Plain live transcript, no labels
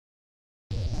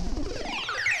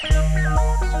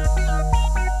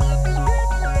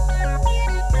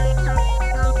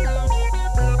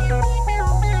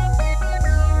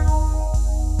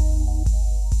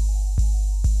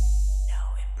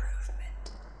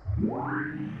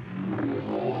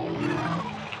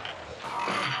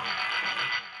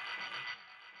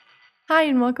Hi,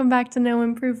 and welcome back to No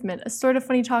Improvement, a sort of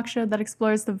funny talk show that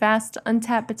explores the vast,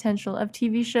 untapped potential of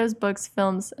TV shows, books,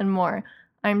 films, and more.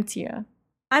 I'm Tia.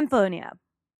 I'm Phonia.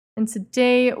 And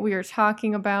today we are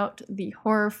talking about the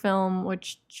horror film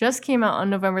which just came out on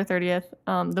November 30th,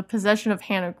 The Possession of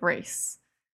Hannah Grace.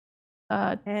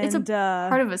 It's a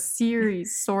part of a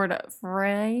series, sort of,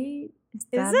 right?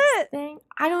 Is it? Thing?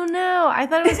 I don't know. I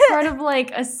thought it was part of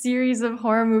like a series of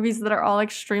horror movies that are all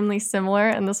extremely similar,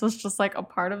 and this was just like a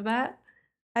part of that.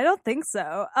 I don't think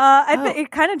so. It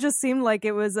kind of just seemed like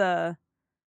it was a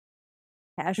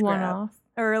cash grab. One-off.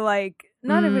 Or like,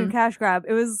 not even a cash grab.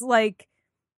 It was like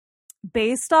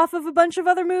based off of a bunch of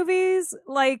other movies.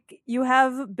 Like, you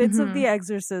have bits of The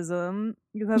Exorcism.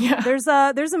 You have there's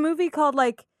a movie called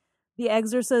like The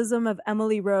Exorcism of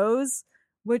Emily Rose,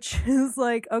 which is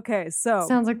like, okay, so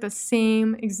sounds like the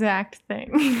same exact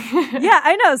thing. Yeah,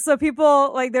 I know. So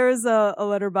people, like, there was a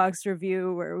Letterboxd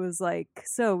review where it was like,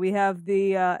 so we have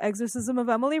the Exorcism of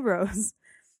Emily Rose,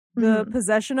 the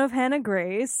Possession of Hannah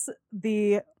Grace,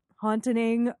 the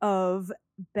Haunting of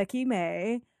Becky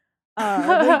May.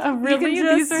 Really?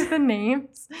 These are the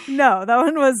names? No, that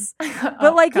one was.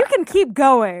 But like, you can keep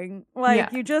going.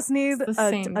 Like, you just need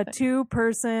a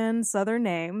two-person Southern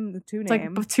name. The two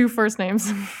names. Like two first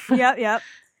names. Yep.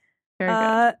 Very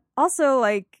good. Also,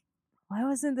 like, why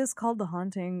wasn't this called The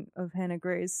Haunting of Hannah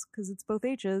Grace? Because it's both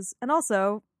H's. And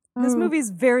also, this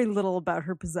movie's very little about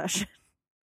her possession.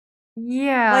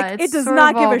 Yeah. Like, it does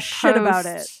not give a shit about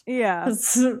it. Yeah.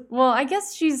 Well, I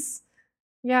guess she's.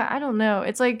 Yeah, I don't know.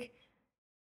 It's like.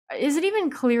 Is it even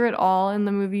clear at all in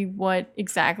the movie what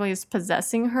exactly is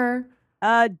possessing her?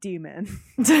 A demon.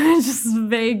 Just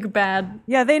vague bad.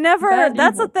 Yeah, they never.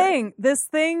 That's the thing. This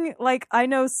thing, like, I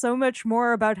know so much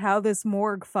more about how this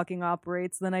morgue fucking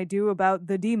operates than I do about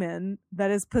the demon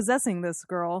that is possessing this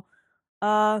girl.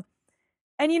 And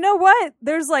you know what?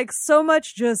 There's like so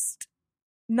much just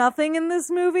nothing in this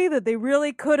movie that they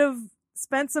really could have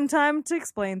spent some time to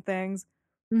explain things.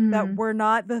 That were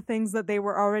not the things that they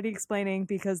were already explaining,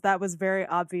 because that was very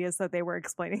obvious that they were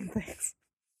explaining things.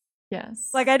 Yes.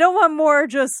 Like, I don't want more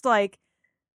just like,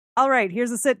 all right, here's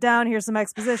a sit down, here's some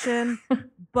exposition,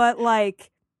 but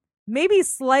like maybe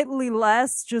slightly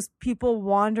less just people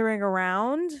wandering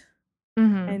around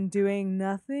and doing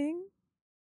nothing.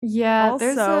 Yeah.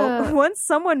 Also, once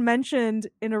someone mentioned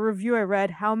in a review I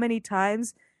read how many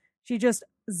times she just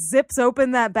zips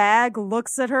open that bag,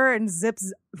 looks at her, and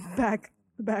zips back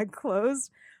the bag closed.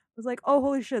 I was like, oh,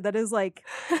 holy shit, that is like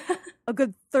a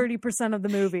good 30% of the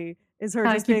movie is her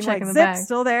just being like, zip,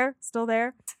 still there.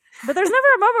 But there's never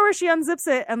a moment where she unzips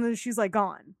it and then she's like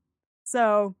gone.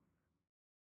 So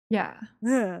yeah,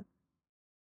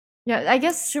 I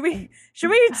guess should we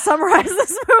summarize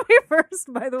this movie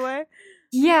first, by the way?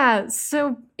 Yeah,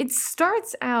 so it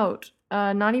starts out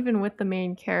not even with the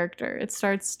main character. It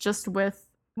starts just with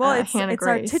Hannah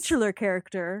Grace. Our titular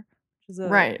character.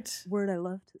 Right. Word I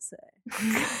love to say.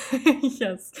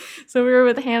 Yes. So we were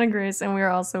with Hannah Grace, and we were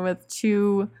also with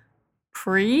two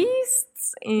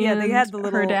priests. And they had the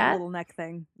her dad. little neck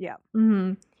thing. Yeah.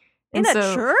 In a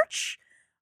church?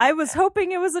 I was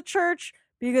hoping it was a church,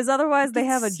 because otherwise they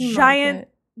have a giant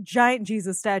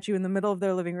Jesus statue in the middle of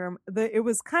their living room. It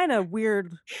was kind of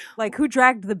weird. Like, who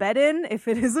dragged the bed in if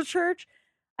it is a church?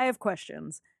 I have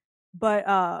questions. But,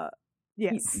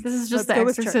 yes. This is just the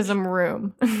exorcism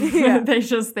room. Yeah.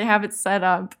 they have it set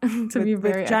up to be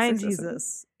very giant exorcism.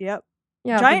 Jesus. Yep.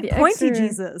 Yeah. Giant pointy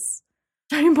Jesus.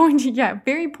 Giant pointy, yeah,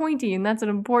 very pointy, and that's an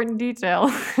important detail,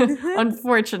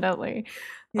 unfortunately.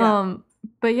 Yeah.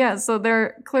 But yeah, so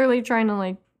they're clearly trying to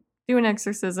like do an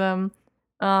exorcism.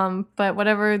 But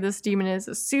whatever this demon is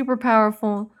super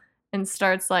powerful and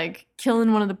starts like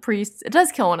killing one of the priests. It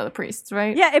does kill one of the priests,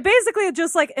 right? Yeah, it basically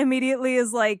just like immediately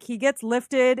is like he gets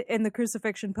lifted in the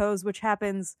crucifixion pose, which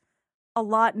happens a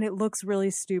lot and it looks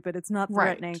really stupid. It's not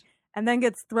threatening. Right. And then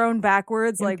gets thrown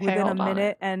backwards like within a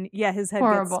minute, and his head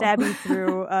gets stabbed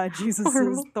through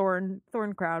Jesus's thorn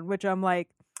crown, which I'm like,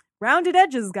 rounded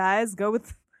edges, guys. Go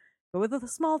with the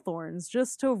small thorns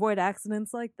just to avoid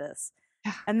accidents like this.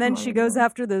 And then she goes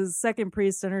after the second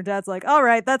priest, and her dad's like, all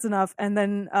right, that's enough. And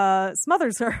then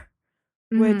smothers her,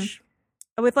 which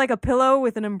with like a pillow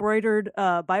with an embroidered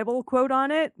Bible quote on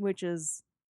it, which is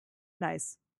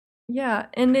nice. Yeah,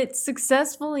 and it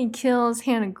successfully kills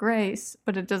Hannah Grace,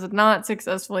 but it does not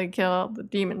successfully kill the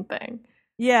demon thing.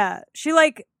 Yeah, she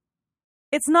like,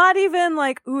 it's not even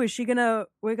like, ooh, is she gonna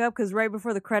wake up? Because right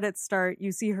before the credits start,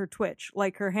 you see her twitch,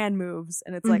 like her hand moves,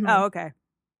 and it's like, oh, okay.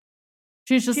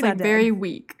 She's just like very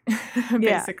weak,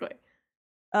 basically.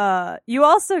 You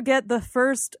also get the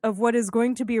first of what is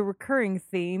going to be a recurring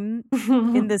theme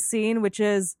in this scene, which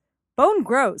is bone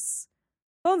gross.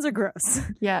 Bones are gross.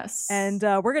 Yes. And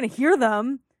we're going to hear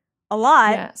them a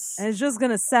lot. Yes. And it's just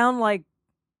going to sound like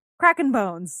cracking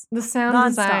bones. The sound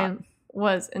non-stop. Design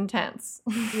was intense.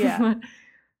 Yeah.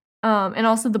 And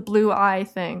also the blue eye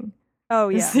thing. Oh,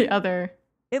 yeah. Is the other.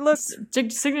 It looks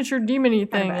signature demon-y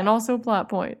thing and also plot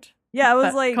point. Yeah, it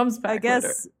was like, I guess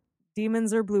later.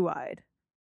 Demons are blue-eyed.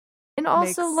 And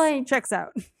also, like... Checks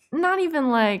out. Not even,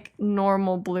 like,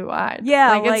 normal blue-eyed.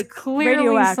 Yeah, like it's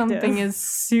clearly something is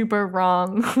super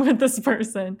wrong with this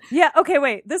person. Yeah, okay,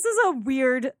 wait. This is a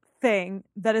weird thing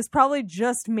that is probably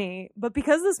just me, but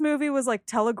because this movie was, like,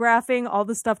 telegraphing all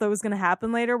the stuff that was going to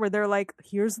happen later, where they're like,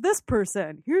 here's this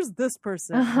person,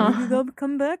 maybe they'll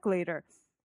come back later.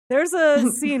 There's a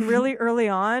scene really early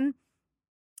on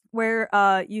where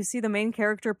you see the main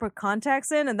character put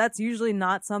contacts in, and that's usually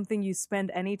not something you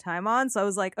spend any time on. So I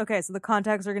was like, okay, so the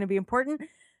contacts are going to be important.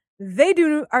 They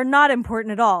are not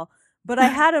important at all. But I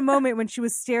had a moment when she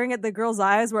was staring at the girl's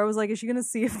eyes where I was like, is she going to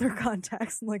see if they're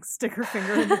contacts and like stick her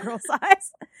finger in the girl's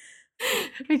eyes?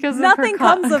 Because nothing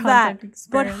comes of that.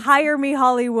 But hire me,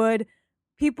 Hollywood.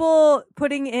 People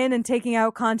putting in and taking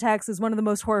out contacts is one of the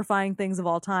most horrifying things of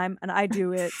all time, and I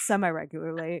do it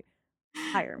semi-regularly.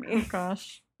 Hire me. Oh,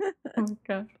 gosh. Oh,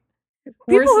 God.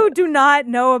 People who do not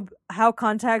know how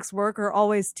contacts work are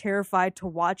always terrified to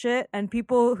watch it, and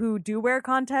people who do wear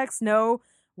contacts know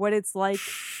what it's like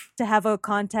to have a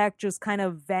contact just kind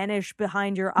of vanish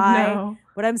behind your eye. No.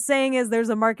 What I'm saying is there's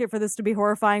a market for this to be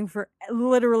horrifying for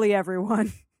literally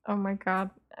everyone. Oh, my God.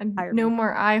 No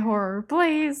more eye horror,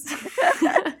 please.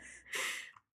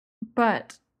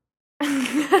 But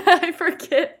I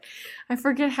forget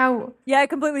how. Yeah, I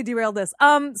completely derailed this.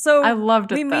 So I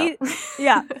loved it.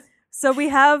 Yeah. So we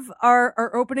have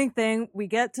our opening thing. We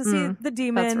get to see the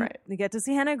demon. That's right. We get to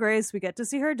see Hannah Grace. We get to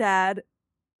see her dad.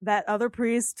 That other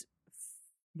priest,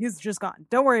 he's just gone.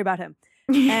 Don't worry about him.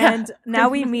 Yeah. And now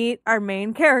we meet our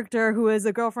main character, who is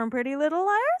a girl from Pretty Little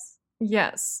Liars.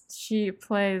 Yes, she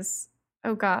plays.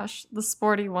 Oh gosh, the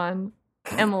sporty one,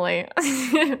 Emily.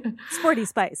 Sporty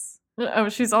Spice. Oh,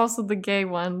 she's also the gay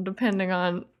one, depending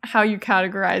on how you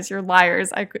categorize your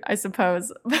liars, I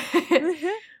suppose.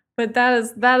 But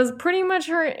that is pretty much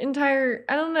her entire.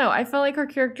 I don't know. I felt like her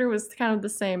character was kind of the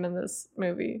same in this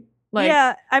movie. Like,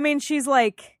 yeah, I mean, she's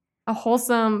like a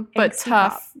wholesome but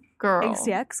tough girl.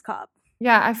 Angsty ex-cop.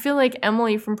 Yeah, I feel like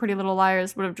Emily from Pretty Little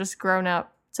Liars would have just grown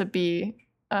up to be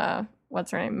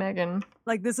what's her name? Megan.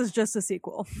 Like, this is just a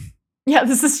sequel. Yeah,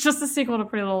 this is just a sequel to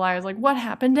Pretty Little Liars. Like, what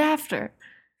happened after?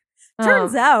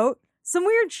 Turns out, some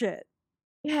weird shit.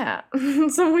 Yeah,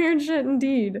 some weird shit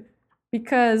indeed.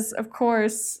 Because, of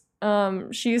course,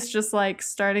 she's just, like,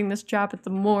 starting this job at the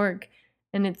morgue.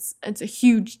 And it's a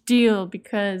huge deal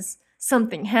because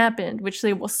something happened, which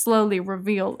they will slowly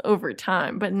reveal over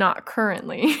time, but not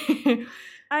currently.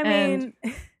 I mean...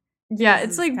 Yeah,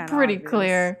 it's like pretty obvious.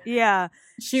 Clear. Yeah.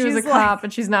 She was a cop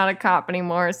and she's not a cop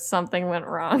anymore. Something went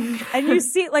wrong. And you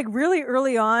see, like, really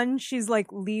early on, she's, like,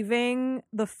 leaving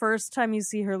the first time you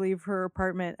see her leave her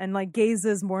apartment and, like,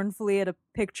 gazes mournfully at a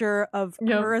picture of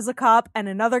her as a cop and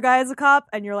another guy as a cop.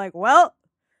 And you're like, well,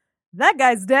 that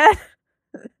guy's dead.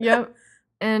 Yep.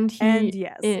 And he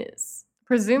is.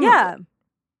 Presumably.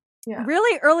 Yeah.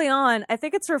 Really early on, I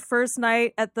think it's her first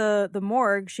night at the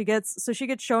morgue. She gets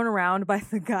shown around by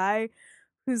the guy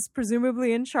who's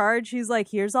presumably in charge. He's like,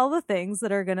 here's all the things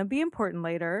that are going to be important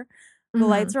later. The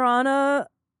lights are on a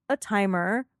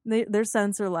timer. They're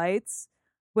sensor lights,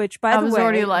 which, by the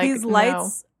way, these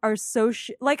lights are so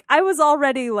like, I was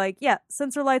already like, yeah,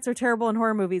 sensor lights are terrible in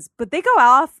horror movies, but they go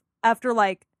off after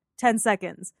like 10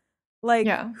 seconds. Like,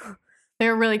 yeah.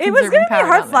 They're really it was giving me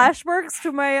hard flashbacks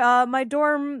to my my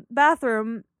dorm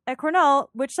bathroom at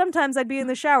Cornell, which sometimes I'd be in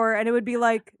the shower and it would be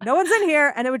like, no one's in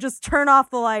here, and it would just turn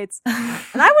off the lights. And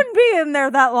I wouldn't be in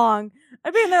there that long.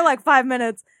 I'd be in there like 5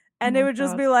 minutes, and it would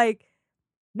just be like,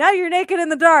 now you're naked in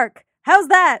the dark. How's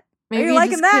that? Maybe are you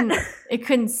liking that? It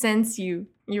couldn't sense you.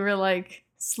 You were like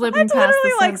slipping past literally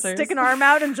the like sensors. Stick an arm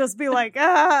out and just be like,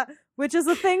 ah. Which is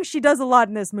a thing she does a lot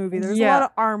in this movie. There's a lot of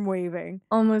arm waving.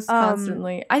 Almost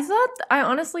constantly. I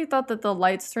honestly thought that the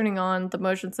lights turning on, the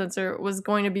motion sensor, was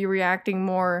going to be reacting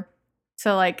more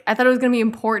to, like, I thought it was going to be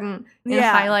important in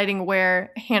highlighting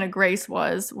where Hannah Grace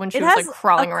was when she was, like,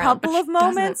 crawling around. A couple of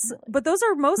moments, but those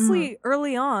are mostly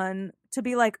early on to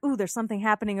be like, ooh, there's something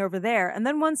happening over there. And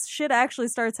then once shit actually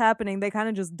starts happening, they kind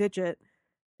of just ditch it.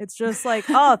 It's just like,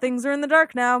 oh, things are in the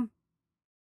dark now.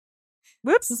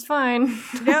 Whoops. It's fine.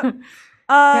 Yep.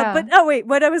 But, oh, wait,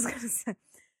 what I was going to say.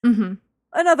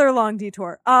 another long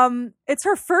detour. It's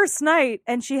her first night,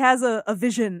 and she has a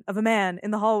vision of a man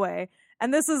in the hallway.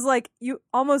 And this is like, you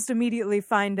almost immediately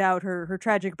find out her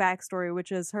tragic backstory,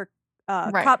 which is her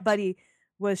cop buddy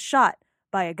was shot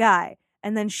by a guy,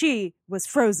 and then she was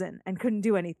frozen and couldn't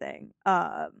do anything.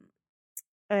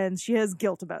 And she has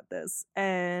guilt about this,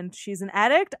 and she's an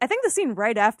addict. I think the scene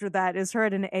right after that is her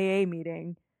at an AA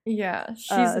meeting. Yeah,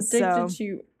 she's addicted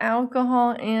to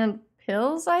alcohol and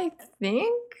pills, I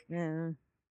think. Yeah.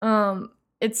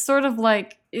 It's sort of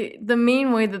like the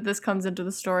main way that this comes into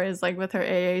the story is like with her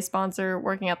AA sponsor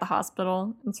working at the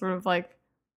hospital, and sort of like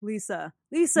Lisa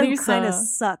kind of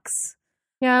sucks.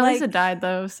 Yeah, Lisa died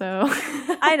though, so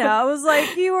I know. I was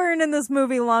like, you weren't in this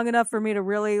movie long enough for me to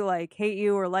really like hate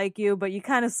you or like you, but you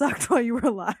kind of sucked while you were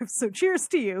alive. So cheers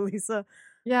to you, Lisa.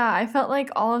 Yeah, I felt like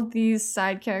all of these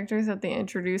side characters that they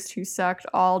introduced who sucked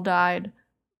all died,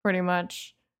 pretty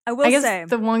much. I guess say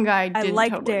the one guy did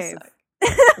totally Dave. Suck.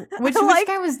 Which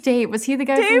guy was Dave? Was he the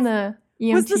guy Dave from the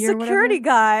EMT was the security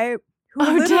guy who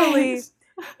literally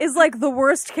is like the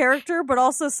worst character, but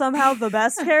also somehow the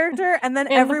best character, and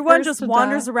then everyone just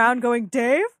wanders around going,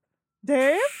 Dave?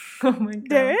 Oh my God.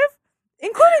 Dave?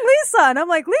 Including Lisa. And I'm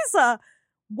like, Lisa,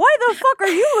 why the fuck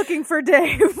are you looking for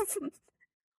Dave?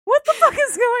 What the fuck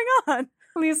is going on?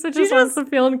 Lisa just wants to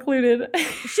feel included.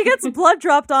 She gets blood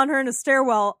dropped on her in a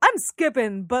stairwell. I'm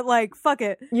skipping, but like, fuck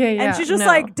it. Yeah. And she's just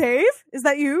like, Dave? Is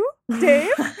that you? Dave?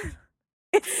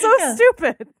 It's so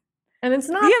stupid. And it's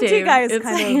not the EMT Dave. guy is it's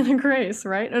kind of Hannah Grace,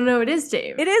 right? Oh no, it is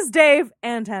Dave. It is Dave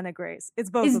and Hannah Grace. It's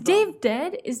both. Is of them. Dave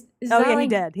dead? Is oh yeah, he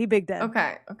dead. He big dead.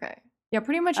 Okay. Yeah,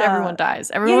 pretty much everyone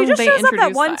dies. Everyone he just they shows up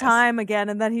that one dies. time again,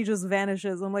 and then he just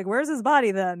vanishes. I'm like, where's his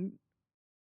body then?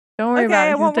 Don't worry about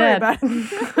it. I won't worry about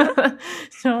it.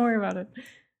 Don't worry about it.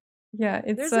 Yeah,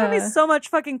 it's there's gonna be so much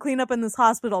fucking cleanup in this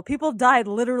hospital. People died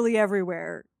literally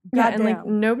everywhere. And like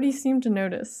nobody seemed to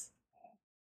notice.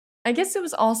 I guess it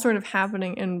was all sort of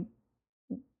happening in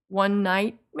one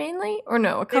night mainly, or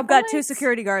no? They've got 2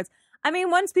 security guards. I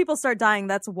mean, once people start dying,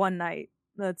 that's one night.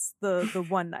 That's the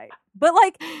one night. But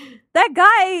like, that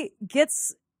guy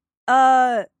gets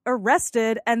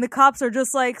arrested, and the cops are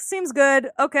just like, seems good,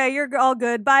 okay, you're all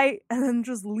good, bye, and then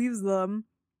just leaves them.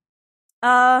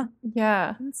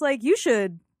 Yeah, it's like, you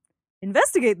should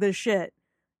investigate this shit.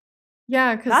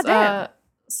 Yeah, because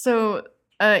so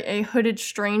a hooded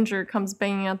stranger comes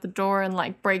banging out the door and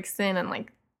like breaks in and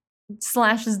like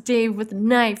slashes Dave with a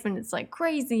knife, and it's like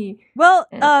crazy. Well,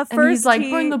 and first he's like,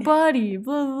 burn the body,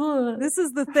 blah blah. This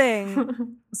is the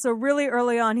thing. So really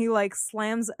early on, he like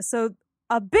slams. So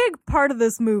a big part of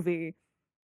this movie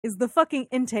is the fucking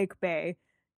intake bay.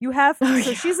 You have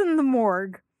so she's in the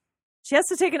morgue. She has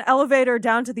to take an elevator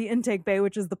down to the intake bay,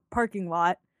 which is the parking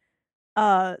lot,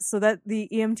 so that the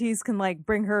EMTs can like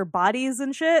bring her bodies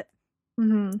and shit.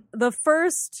 Mm-hmm.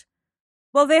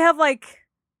 They have like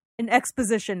an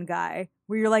exposition guy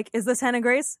where you're like, is this Hannah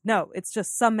Grace? No, it's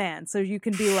just some man. So you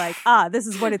can be like, this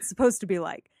is what it's supposed to be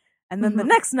like. And then the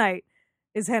next night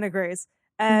is Hannah Grace.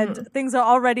 And things are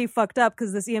already fucked up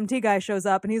because this EMT guy shows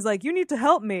up and he's like, you need to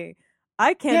help me.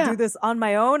 I can't do this on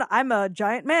my own. I'm a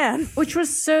giant man. Which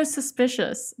was so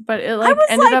suspicious, but it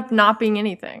ended up not being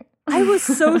anything. I was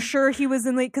so sure he was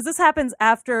in because this happens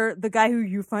after the guy who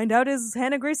you find out is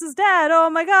Hannah Grace's dad. Oh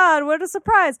my God, what a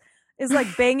surprise. Is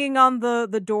like banging on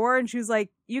the door, and she was like,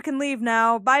 you can leave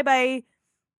now. Bye-bye.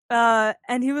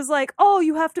 And he was like, oh,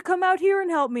 you have to come out here and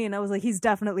help me. And I was like, he's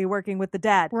definitely working with the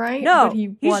dad. Right? No, but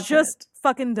he's just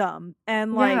fucking dumb.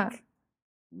 And like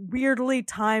weirdly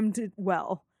timed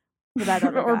well for that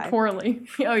other or guy. poorly.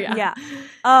 Oh, yeah.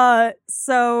 Yeah.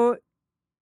 So,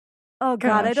 oh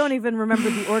God, I don't even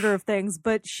remember the order of things,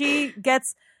 but she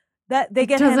gets... that they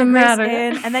get Hannah Grace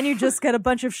in, and then you just get a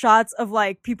bunch of shots of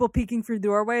like people peeking through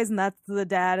doorways, and that's the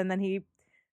dad. And then he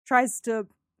tries to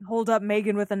hold up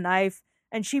Megan with a knife,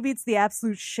 and she beats the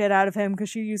absolute shit out of him because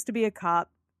she used to be a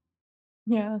cop.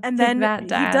 Yeah, and then he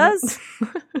does.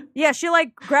 Yeah, she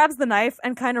like grabs the knife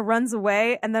and kind of runs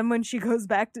away, and then when she goes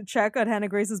back to check on Hannah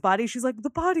Grace's body, she's like, the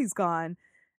body's gone,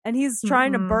 and he's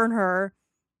trying to burn her,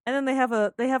 and then they have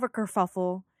a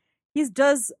kerfuffle. He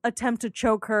does attempt to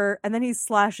choke her, and then he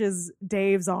slashes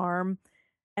Dave's arm,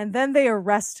 and then they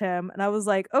arrest him. And I was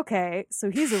like, okay, so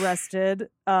he's arrested.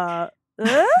 And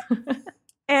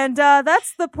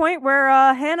that's the point where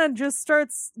Hannah just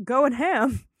starts going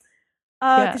ham.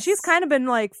 Because she's kind of been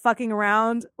like fucking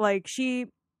around. Like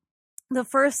the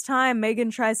first time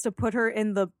Megan tries to put her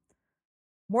in the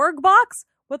morgue box.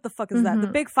 What the fuck is that? The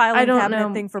big filing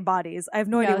cabinet thing for bodies. I have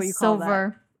no idea what you call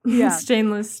that. Yeah,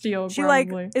 stainless steel. She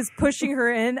probably. like is pushing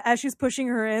her in. As she's pushing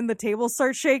her in, the table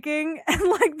starts shaking, and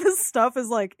like this stuff is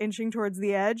like inching towards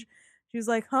the edge. She's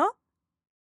like, "Huh?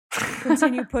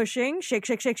 Continue pushing. Shake,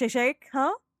 shake, shake, shake, shake.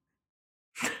 Huh?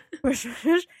 Push,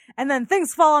 push. And then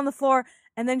things fall on the floor.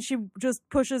 And then she just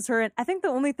pushes her in. I think the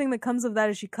only thing that comes of that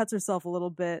is she cuts herself a little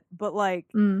bit. But like,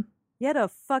 you had a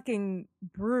fucking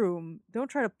broom. Don't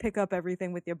try to pick up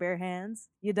everything with your bare hands,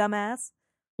 you dumbass.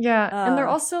 Yeah, and they're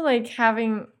also like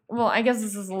having, well, I guess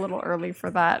this is a little early for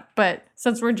that, but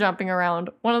since we're jumping around,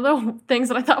 one of the things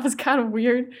that I thought was kind of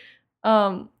weird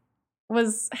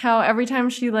was how every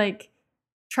time she like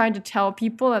tried to tell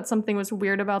people that something was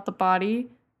weird about the body,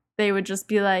 they would just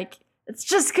be like, it's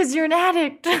just because you're an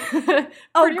addict.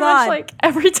 Pretty much like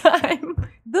every time.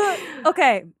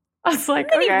 Okay. I was like,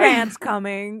 many rants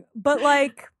coming, but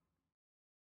like,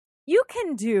 you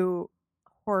can do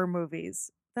horror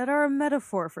movies that are a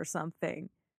metaphor for something.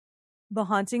 The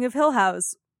Haunting of Hill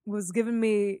House was giving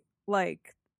me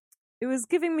like, it was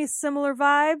giving me similar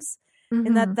vibes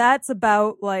in that that's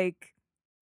about like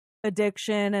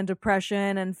addiction and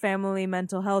depression and family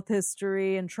mental health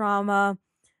history and trauma,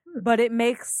 but it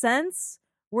makes sense.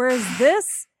 Whereas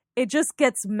this, it just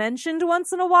gets mentioned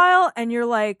once in a while and you're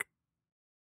like,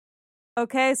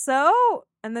 okay, so?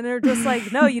 And then they're just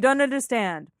like, no, you don't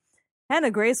understand.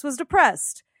 Hannah Grace was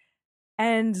depressed.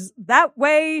 And that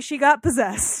way she got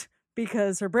possessed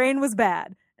because her brain was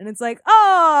bad. And it's like,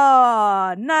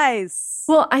 oh, nice.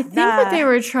 Well, I think what they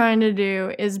were trying to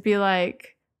do is be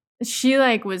like, she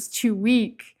like was too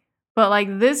weak. But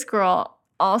like this girl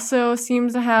also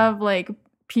seems to have like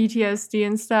PTSD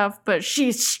and stuff, but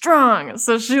she's strong.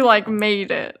 So she like made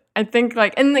it. I think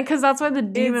like, and because that's why the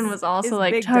demon was also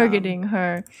like targeting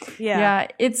her. Yeah.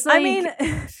 It's like, I mean,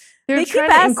 they're trying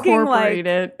to incorporate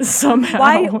it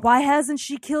somehow. Why hasn't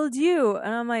she killed you?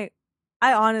 And I'm like,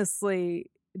 I honestly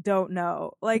don't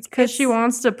know. Like, because she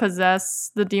wants to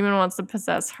possess, the demon wants to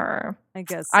possess her. I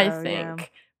guess so, I think. Yeah.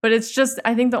 But it's just,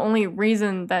 I think the only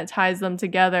reason that ties them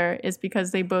together is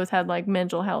because they both had like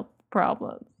mental health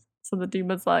problems. So the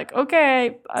demon's like,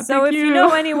 okay, so if you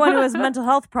know anyone who has mental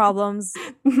health problems,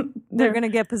 they're going to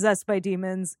get possessed by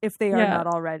demons if they are not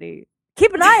already.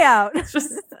 Keep an eye out.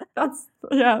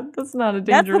 That's not a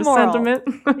dangerous sentiment.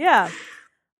 Yeah.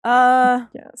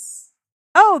 Yes.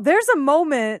 Oh, there's a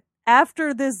moment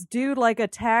after this dude like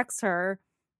attacks her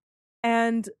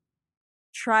and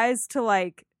tries to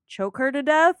like choke her to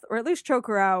death, or at least choke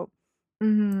her out,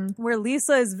 where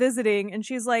Lisa is visiting and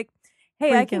she's like,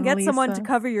 hey, I can get someone to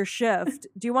cover your shift.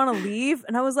 Do you want to leave?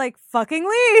 And I was like, fucking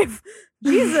leave.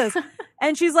 Jesus.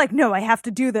 And she's like, no, I have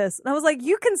to do this. And I was like,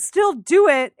 you can still do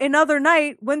it another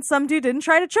night when some dude didn't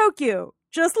try to choke you.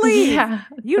 Just leave. Yeah,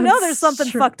 you know there's something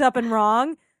fucked up and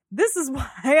wrong. This is why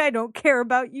I don't care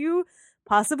about you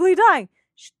possibly dying.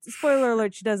 Spoiler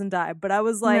alert, she doesn't die. But I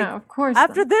was like, of course,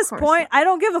 after this point, I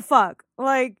don't give a fuck.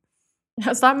 Like,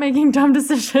 stop making dumb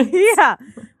decisions. Yeah.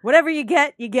 Whatever you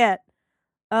get, you get.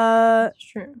 That's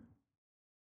true.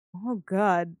 Oh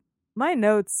God, my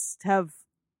notes have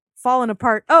fallen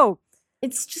apart. Oh,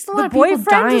 it's just a lot of people dying. The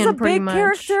boyfriend is a big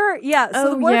character. Yeah,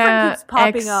 so the boyfriend keeps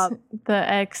popping up. The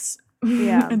ex,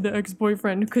 and the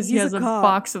ex-boyfriend, because he has a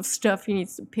box of stuff he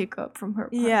needs to pick up from her.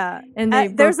 Yeah, and they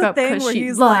broke up because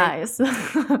she lies.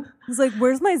 He's like,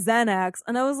 "Where's my Xanax?"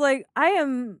 And I was like, "I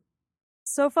am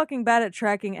so fucking bad at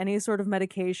tracking any sort of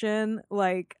medication.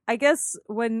 Like, I guess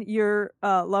when your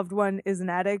loved one is an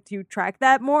addict, you track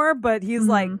that more." But he's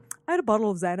like, I had a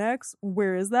bottle of Xanax.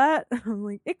 Where is that? I'm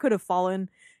like, it could have fallen.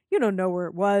 You don't know where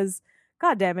it was.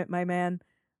 God damn it, my man.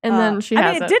 And then she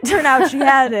has it. It did turn out she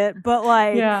had it, but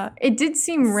like, yeah, it did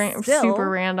seem super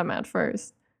random at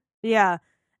first. Yeah.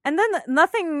 And then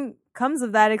nothing comes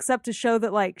of that except to show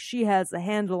that like she has a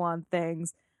handle on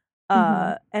things.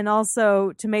 And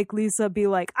also to make Lisa be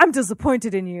like, I'm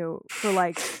disappointed in you for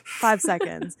like 5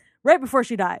 seconds right before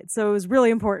she died. So it was really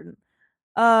important.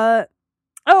 I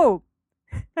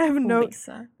have a note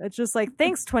that's just like,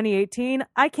 thanks 2018.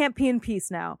 I can't pee in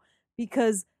peace now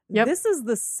because this is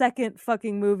the second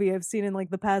fucking movie I've seen in like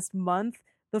the past month.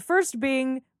 The first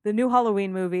being the new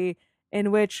Halloween movie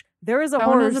in which there is a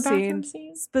horror scene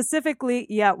specifically,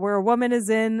 where a woman is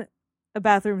in a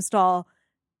bathroom stall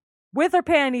with her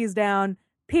panties down,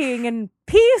 peeing in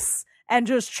peace and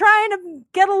just trying to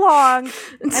get along.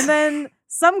 And then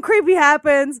some creepy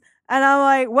happens, and I'm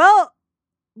like, well,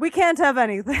 we can't have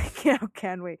anything,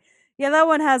 can we? Yeah, that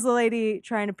one has a lady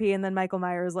trying to pee, and then Michael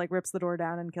Myers like rips the door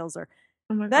down and kills her.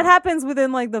 Oh that happens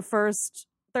within like the first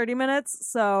 30 minutes,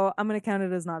 so I'm gonna count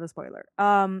it as not a spoiler.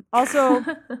 Also,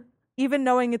 even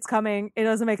knowing it's coming, it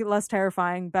doesn't make it less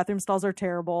terrifying. Bathroom stalls are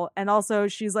terrible, and also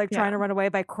she's like trying to run away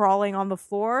by crawling on the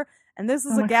floor. And this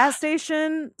is a gas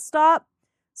station stop,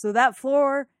 so that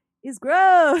floor is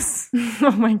gross.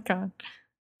 Oh my God.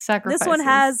 Sacrifices. This one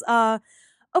has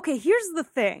okay, here's the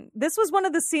thing. This was one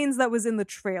of the scenes that was in the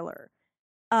trailer.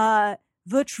 The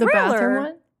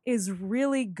trailer is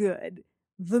really good.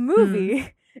 The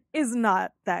movie is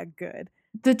not that good.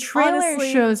 The trailer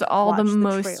Honestly, shows all the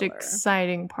most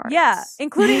exciting parts. Yeah,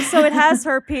 including so it has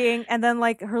her peeing, and then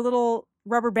like her little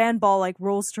rubber band ball like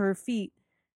rolls to her feet,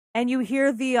 and you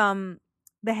hear the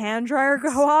hand dryer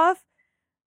go off,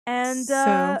 and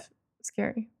so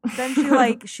scary.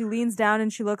 Then she leans down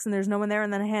and she looks, and there's no one there,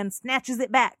 and then a hand snatches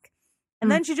it back,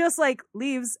 and then she just like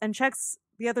leaves and checks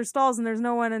the other stalls, and there's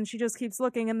no one, and she just keeps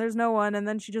looking, and there's no one, and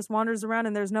then she just wanders around,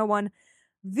 and there's no one.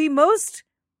 The most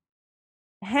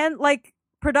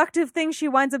productive thing she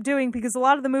winds up doing, because a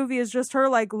lot of the movie is just her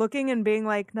like looking and being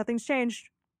like, nothing's changed,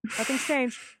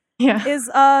 yeah, is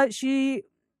she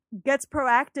gets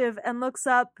proactive and looks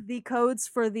up the codes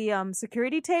for the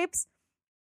security tapes,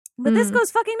 but this goes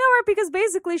fucking nowhere, because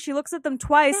basically she looks at them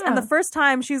twice, and the first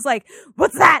time she's like,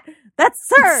 what's that? That's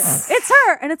her. It's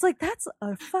her. And it's like, that's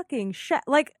a fucking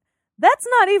like that's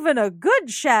not even a good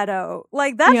shadow,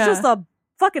 like that's just a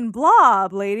fucking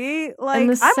blob, lady. Like, and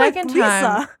the I'm second with Lisa.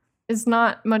 Time is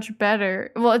not much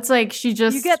better. Well, it's like you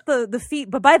get the feet,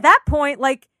 but by that point,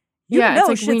 like know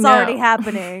like shit's already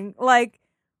happening. Like,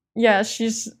 she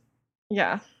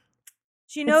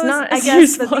knows. I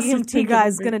guess that the EMT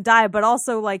guy's gonna die, but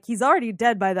also like he's already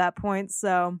dead by that point.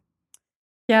 So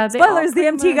spoilers: the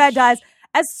EMT guy dies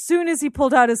as soon as he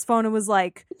pulled out his phone and was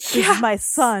like, "This is my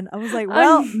son." I was like,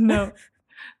 "Well, no."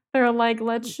 They're like,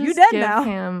 let's just give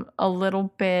him a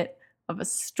little bit of a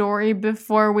story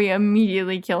before we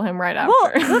immediately kill him right after.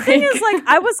 Well, the thing is, like,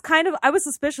 I was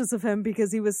suspicious of him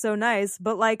because he was so nice,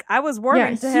 but like I was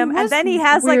warming to him, and then he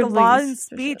has like a long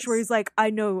speech where he's like, I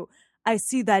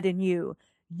see that in you.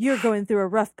 You're going through a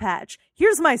rough patch.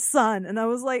 Here's my son. And I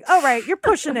was like, all right, you're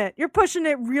pushing it. You're pushing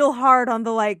it real hard on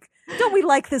the like, don't we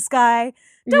like this guy?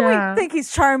 Don't we think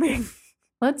he's charming?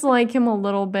 Let's like him a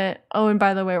little bit. Oh, and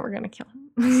by the way, we're going to kill him.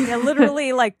 Yeah,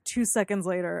 literally like 2 seconds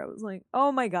later, I was like,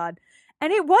 oh my God.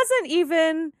 And it wasn't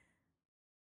even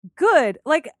good.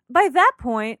 Like, by that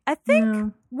point, I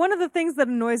think one of the things that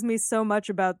annoys me so much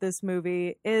about this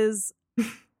movie is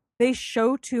they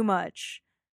show too much.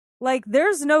 Like,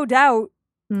 there's no doubt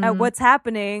at what's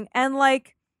happening. And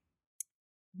like,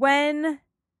 when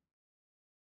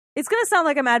it's going to sound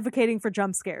like I'm advocating for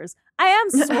jump scares. I am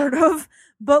sort of,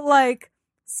 but like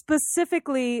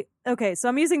specifically, okay, so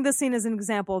I'm using this scene as an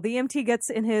example. The EMT gets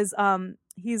in his,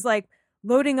 he's like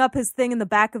loading up his thing in the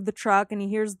back of the truck, and he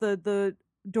hears the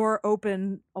door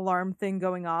open alarm thing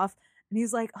going off. And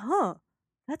he's like, huh,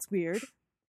 that's weird.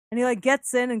 And he like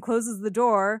gets in and closes the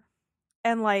door,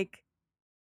 and like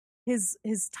his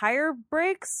tire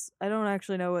breaks. I don't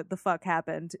actually know what the fuck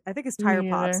happened. I think his tire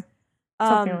pops.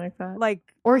 Something like that. Like,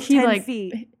 or he 10 like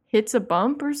feet. Hits a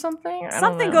bump or something.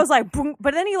 Something goes like boom,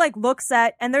 but then he like looks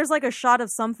at, and there's like a shot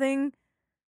of something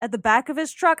at the back of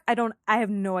his truck. I have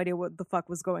no idea what the fuck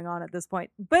was going on at this point.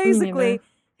 Basically,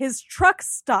 his truck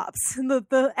stops.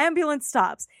 The ambulance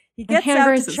stops. He gets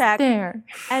out to check,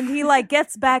 and he like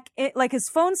gets back in, like his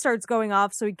phone starts going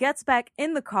off, so he gets back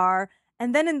in the car,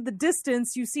 and then in the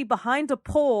distance you see behind a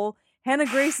pole Hannah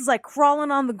Grace is like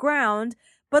crawling on the ground.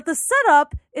 But the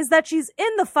setup is that she's in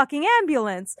the fucking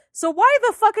ambulance. So why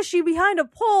the fuck is she behind a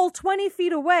pole 20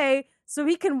 feet away so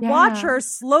he can watch her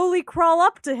slowly crawl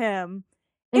up to him?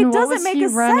 And it doesn't make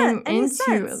any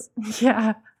sense.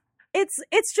 Yeah.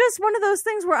 It's just one of those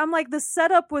things where I'm like, the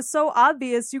setup was so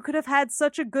obvious. You could have had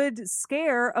such a good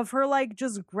scare of her like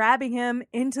just grabbing him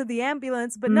into the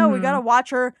ambulance. But no, we gotta watch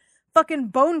her fucking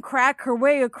bone crack her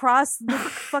way across the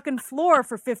fucking floor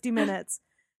for 50 minutes.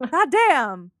 God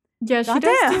damn. Yeah, she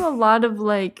does do a lot of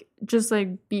like just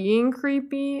like being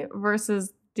creepy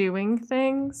versus doing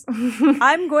things.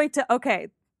 I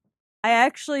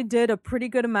actually did a pretty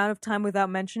good amount of time without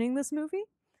mentioning this movie,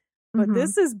 but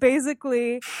this is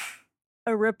basically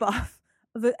a ripoff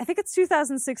of I think it's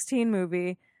 2016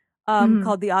 movie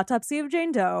called The Autopsy of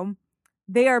Jane Doe.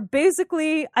 They are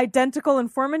basically identical in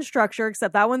form and structure,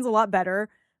 except that one's a lot better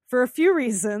for a few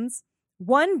reasons.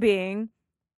 One being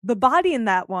the body in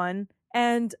that one,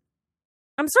 and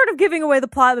I'm sort of giving away the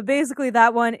plot, but basically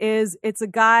that one is, it's a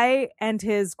guy and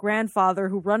his grandfather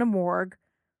who run a morgue.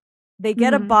 They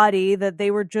get a body that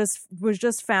was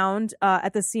just found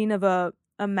at the scene of a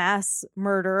mass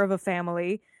murder of a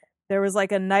family. There was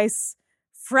like a nice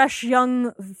fresh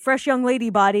young lady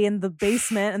body in the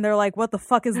basement, and they're like, what the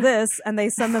fuck is this? And they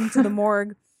send them to the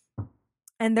morgue,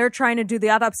 and they're trying to do the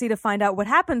autopsy to find out what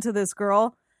happened to this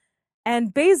girl.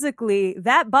 And basically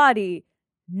that body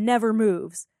never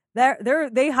moves.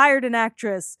 They hired an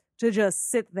actress to just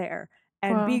sit there,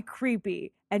 and be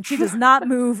creepy. And she does not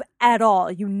move at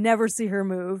all. You never see her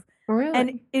move. Really?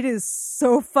 And it is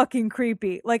so fucking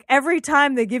creepy. Like, every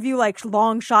time they give you, like,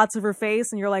 long shots of her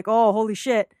face and you're like, oh, holy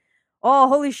shit. Oh,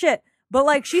 holy shit. But,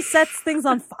 like, she sets things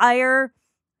on fire.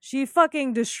 She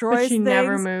fucking destroys things.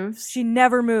 Never moves. She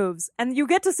never moves. And you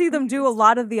get to see them do a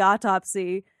lot of the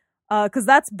autopsy, because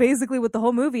that's basically what the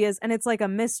whole movie is. And it's like a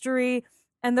mystery.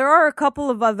 And there are a couple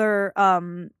of other,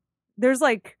 there's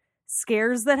like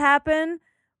scares that happen,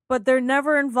 but they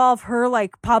never involve her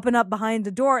like popping up behind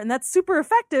a door. And that's super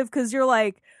effective because you're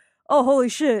like, oh, holy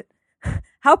shit.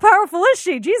 How powerful is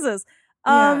she? Jesus.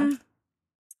 And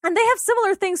they have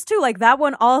similar things too. Like that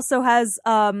one also has,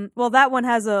 that one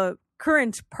has a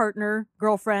current partner,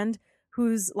 girlfriend,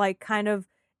 who's like kind of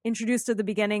introduced at the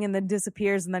beginning and then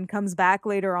disappears and then comes back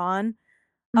later on.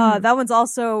 That one's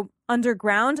also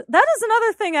underground. That is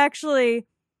another thing actually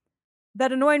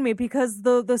that annoyed me, because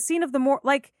the scene of the morgue,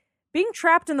 like being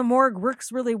trapped in the morgue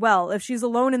works really well if she's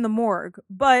alone in the morgue,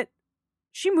 but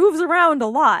she moves around a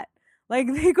lot. Like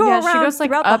they go around, she goes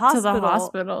like up to the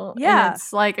hospital. Yeah, and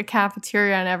it's like a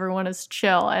cafeteria and everyone is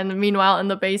chill. And meanwhile, in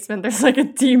the basement, there's like a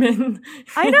demon.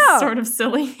 I know, it's sort of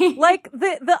silly. Like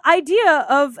the idea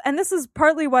of, and this is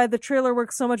partly why the trailer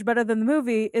works so much better than the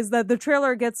movie, is that the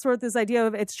trailer gets sort of this idea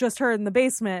of it's just her in the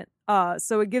basement.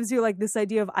 So it gives you like this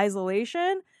idea of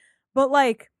isolation, but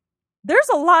like there's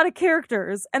a lot of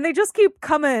characters and they just keep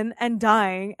coming and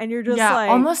dying, and you're just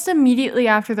like almost immediately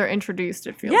after they're introduced,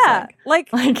 it feels like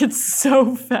it's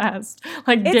so fast.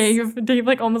 Like Dave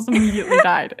like almost immediately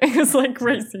died. It was like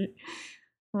crazy.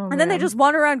 And then they just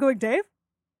wander around going, Dave?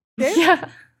 Yeah.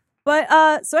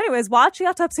 But so anyways, watch The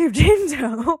Autopsy of Jane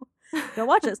Doe. Don't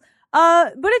watch this.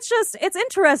 But it's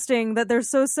interesting that they're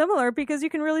so similar, because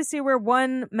you can really see where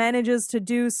one manages to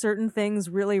do certain things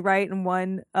really right and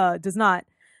one does not.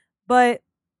 But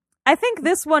I think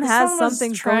this one has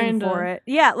something going for it.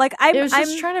 Yeah, like it was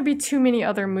just trying to be too many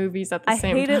other movies at the same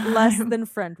time. I hate it less than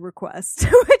Friend Request,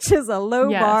 which is a low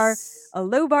bar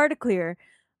to clear.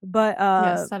 But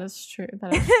yes, that is true.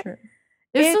 That is true.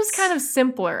 This was kind of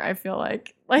simpler, I feel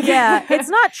like. Yeah, it's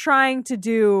not trying to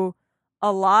do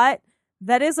a lot.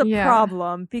 That is a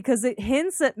problem, because it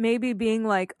hints at maybe being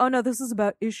like, oh no, this is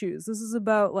about issues. This is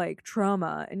about like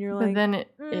trauma. And you're like, but then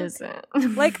it isn't.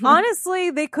 Like,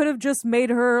 honestly, they could have just made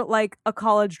her like a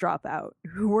college dropout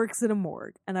who works in a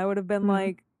morgue. And I would have been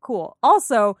like, cool.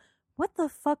 Also, what the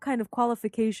fuck kind of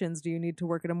qualifications do you need to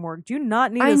work at a morgue? Do you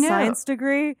not need a science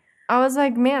degree? I was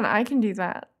like, man, I can do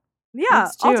that. Yeah,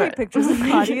 I'll take pictures of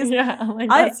bodies. Yeah, like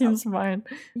that seems fine.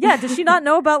 Yeah, does she not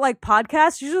know about like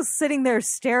podcasts? She's just sitting there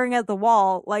staring at the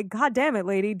wall. Like, God damn it,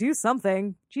 lady, do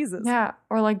something. Jesus. Yeah,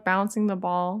 or like bouncing the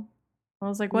ball. I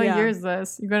was like, what year is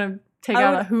this? You're gonna take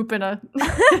out a hoop and a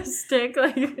stick?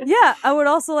 Like, yeah, I would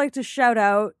also like to shout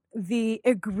out the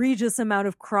egregious amount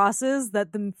of crosses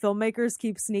that the filmmakers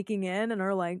keep sneaking in and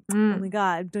are like, oh my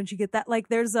God, don't you get that? Like,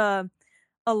 there's a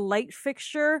light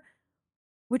fixture.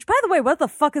 Which, by the way, what the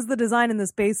fuck is the design in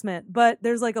this basement? But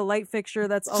there's like a light fixture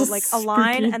that's like a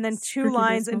line and then two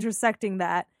lines intersecting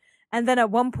that. And then at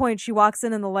one point she walks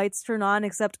in and the lights turn on,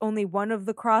 except only one of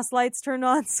the cross lights turn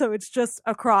on. So it's just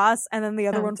a cross and then the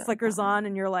other one flickers on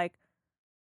and you're like,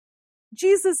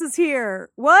 Jesus is here.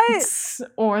 What?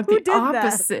 Or the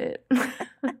opposite.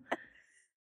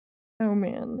 Oh,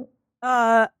 man.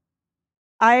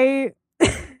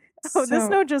 This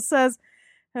note just says,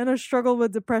 Hannah struggled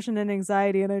with depression and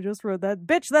anxiety, and I just wrote that.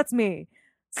 Bitch, that's me.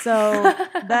 So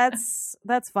that's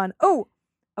fun. Oh,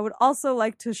 I would also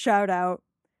like to shout out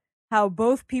how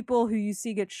both people who you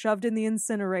see get shoved in the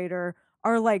incinerator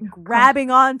are like grabbing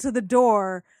onto the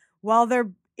door while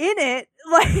they're in it.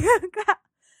 Like,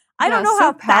 I don't know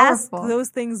how fast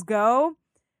those things go.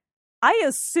 I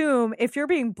assume if you're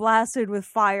being blasted with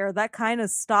fire, that kind of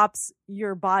stops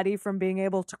your body from being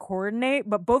able to coordinate.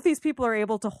 But both these people are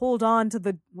able to hold on to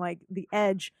the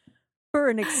edge for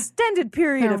an extended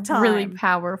period of time. Really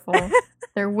powerful.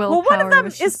 Their willpower. Well, one of them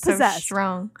is possessed. So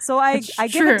strong. So I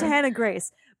give it to Hannah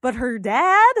Grace. But her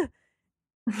dad,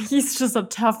 he's just a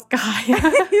tough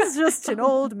guy. He's just an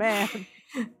old man.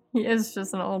 He is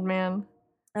just an old man.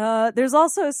 There's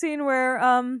also a scene where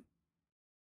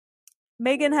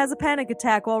Megan has a panic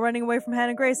attack while running away from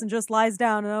Hannah Grace and just lies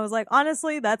down. And I was like,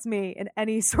 honestly, that's me in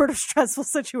any sort of stressful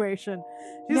situation.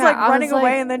 She's like running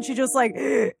away and then she just like,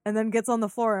 and then gets on the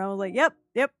floor. And I was like, yep.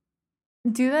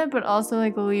 Do that, but also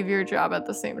like leave your job at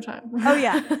the same time. Oh,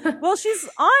 yeah. Well, she's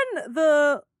on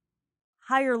the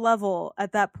higher level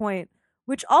at that point,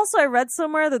 which also I read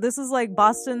somewhere that this is like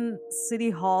Boston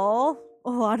City Hall. A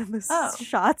lot of the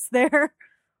shots there.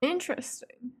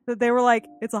 Interesting. That they were like,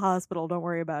 it's a hospital. Don't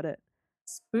worry about it.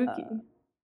 Spooky.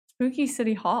 Spooky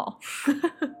City Hall.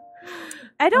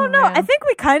 I don't know. Man. I think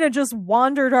we kind of just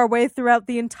wandered our way throughout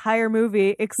the entire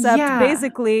movie, except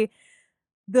basically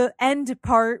the end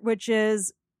part, which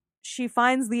is she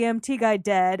finds the EMT guy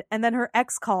dead, and then her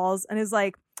ex calls and is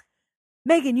like,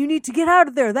 Megan, you need to get out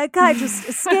of there. That guy just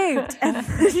escaped. And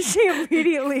she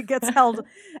immediately gets held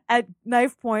at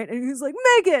knife point, and he's like,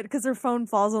 Megan, because her phone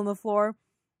falls on the floor.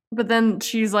 But then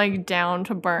she's like down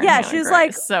to burn. Yeah, she's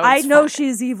like, so I know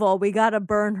she's evil. We gotta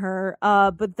burn her.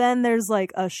 But then there's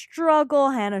like a struggle.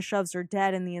 Hannah shoves her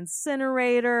dad in the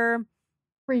incinerator.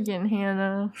 Freaking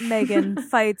Hannah. Megan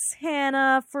fights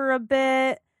Hannah for a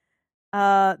bit.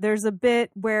 There's a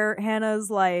bit where Hannah's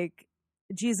like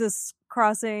Jesus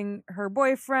crossing her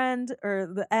boyfriend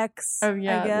or the ex. Oh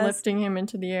yeah, lifting him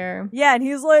into the air. Yeah, and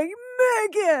he's like,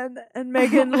 Megan, and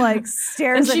Megan like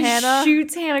stares and at Hannah.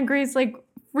 Shoots Hannah Grace like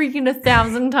freaking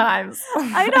 1,000 times.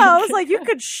 I know. I was like, you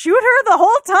could shoot her the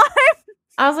whole time.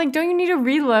 I was like, don't you need to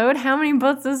reload? How many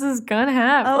bullets does this gun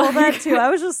have? Oh, well, that too. I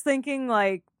was just thinking,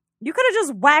 like, you could have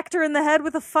just whacked her in the head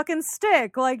with a fucking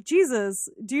stick. Like, Jesus,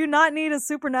 do you not need a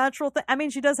supernatural thing? I mean,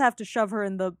 she does have to shove her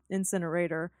in the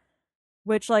incinerator,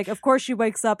 which, like, of course she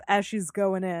wakes up as she's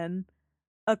going in.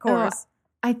 Of course.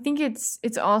 I think it's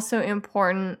also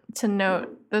important to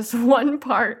note this one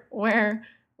part where,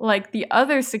 like, the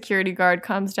other security guard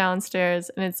comes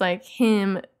downstairs and it's like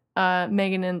him,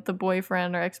 Megan, and the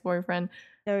boyfriend or ex-boyfriend.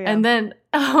 Oh, yeah. And then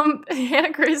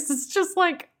Hannah Grace is just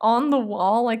like on the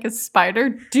wall like a spider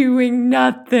doing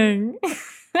nothing.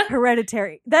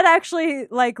 Hereditary. That actually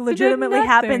like legitimately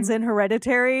happens in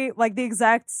Hereditary, like the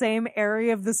exact same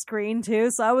area of the screen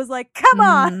too. So I was like, come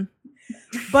on.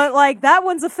 But like that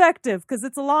one's effective because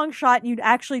it's a long shot and you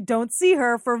actually don't see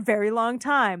her for a very long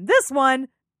time. This one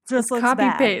just looks copy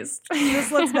bad. Paste.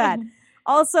 Just looks bad.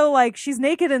 Also, like she's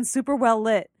naked and super well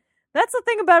lit. That's the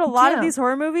thing about a lot of these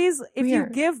horror movies. If you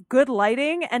give good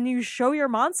lighting and you show your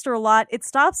monster a lot, it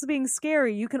stops being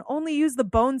scary. You can only use the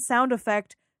bone sound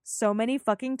effect so many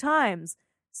fucking times.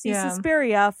 See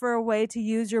Suspiria for a way to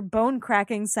use your bone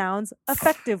cracking sounds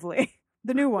effectively.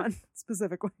 The new one,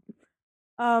 specifically.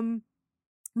 But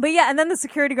yeah, and then the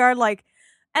security guard, like,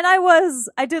 and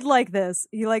I did like this.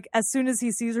 He, like, as soon as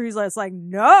he sees her, he's like,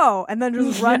 no! And then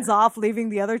just runs off, leaving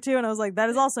the other two. And I was like, that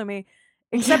is also me.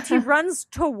 Except he runs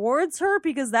towards her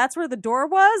because that's where the door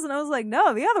was. And I was like,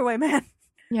 no, the other way, man.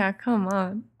 Yeah, come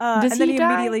on. And then he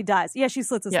immediately dies. Yeah, she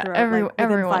slits his throat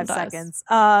within 5 seconds.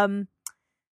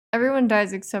 Everyone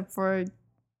dies except for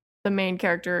the main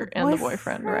character and the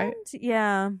boyfriend, right?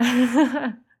 Yeah.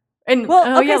 And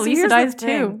Lisa dies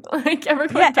too. Like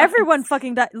everyone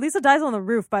fucking dies. Lisa dies on the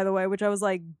roof, by the way, which I was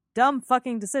like, dumb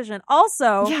fucking decision.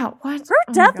 Also, what?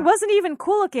 Her death wasn't even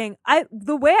cool looking.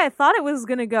 The way I thought it was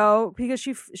gonna go, because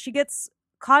she gets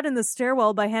caught in the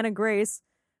stairwell by Hannah Grace,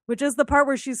 which is the part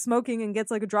where she's smoking and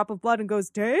gets like a drop of blood and goes,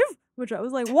 Dave? Which I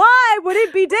was like, why would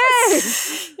it be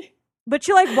Dave? But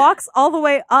she like walks all the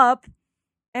way up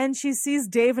and she sees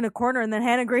Dave in a corner, and then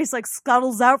Hannah Grace like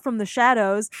scuttles out from the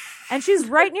shadows, and she's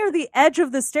right near the edge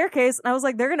of the staircase. And I was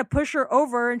like, they're gonna push her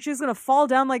over and she's gonna fall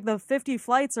down like the 50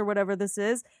 flights or whatever this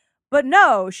is. But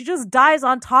no, she just dies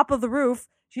on top of the roof.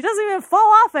 She doesn't even fall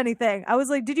off anything. I was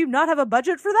like, did you not have a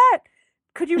budget for that?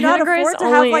 Could you not afford to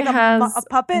have like a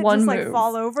puppet just like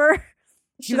fall over?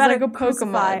 She's like a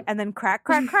Pokemon. And then crack,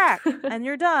 crack, crack, and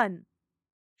you're done.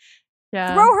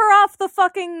 Yeah. Throw her off the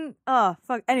fucking. Oh,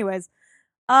 fuck. Anyways.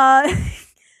 And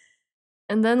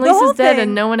then Lisa's dead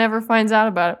and no one ever finds out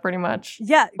about it, pretty much.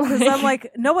 Yeah, because I'm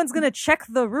like, no one's going to check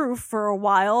the roof for a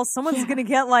while. Someone's going to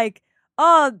get like,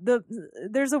 oh,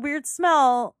 there's a weird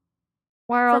smell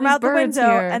from out the window.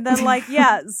 Here? And then like,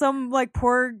 yeah, some like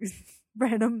poor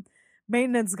random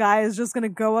maintenance guy is just going to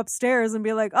go upstairs and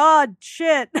be like, oh,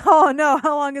 shit. Oh, no.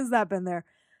 How long has that been there?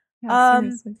 Yeah,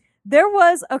 there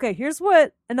was, okay, here's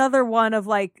what another one of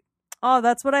like, oh,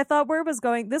 that's what I thought where it was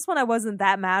going. This one I wasn't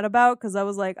that mad about because I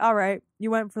was like, all right,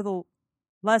 you went for the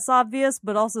less obvious,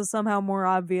 but also somehow more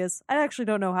obvious. I actually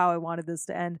don't know how I wanted this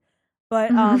to end.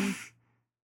 But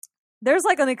there's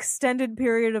like an extended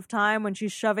period of time when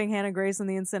she's shoving Hannah Grace in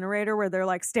the incinerator where they're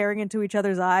like staring into each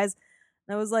other's eyes.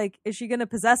 And I was like, is she going to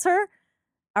possess her?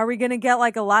 Are we going to get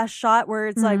like a last shot where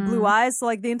it's like blue eyes? So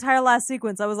like the entire last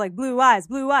sequence, I was like, blue eyes.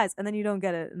 And then you don't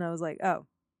get it. And I was like, oh.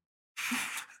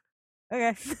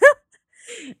 Okay.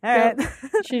 All right.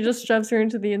 She just shoves her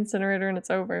into the incinerator and it's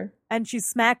over. And she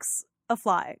smacks a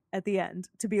fly at the end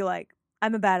to be like,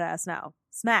 I'm a badass now.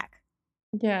 Smack.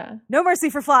 Yeah. No mercy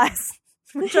for flies.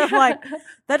 Which I'm like,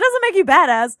 that doesn't make you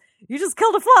badass. You just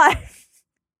killed a fly.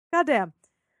 Goddamn.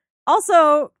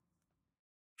 Also,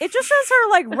 it just shows her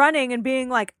like running and being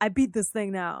like, I beat this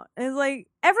thing now. And it's like,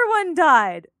 everyone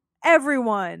died.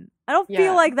 Everyone. I don't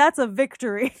feel like that's a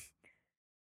victory.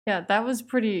 Yeah, that was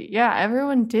pretty. Yeah,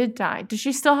 everyone did die. Does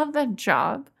she still have that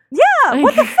job? Yeah,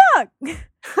 what the fuck?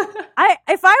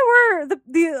 If I were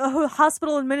the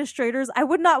hospital administrators, I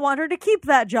would not want her to keep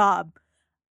that job.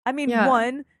 I mean,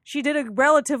 one, she did a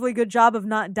relatively good job of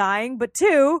not dying, but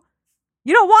two,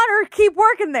 you don't want her to keep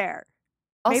working there.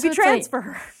 Also, maybe transfer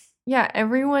her. Yeah,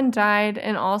 everyone died,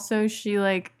 and also she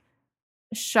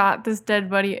shot this dead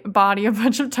body a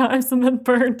bunch of times and then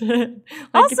burned it.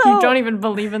 Also, if you don't even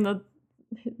believe in the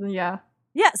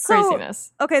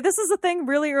craziness. Okay, this is the thing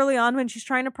really early on when she's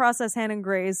trying to process Hannah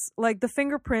Grace. The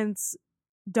fingerprints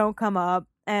don't come up,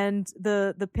 and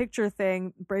the picture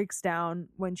thing breaks down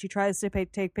when she tries to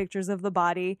take pictures of the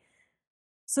body.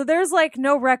 So there's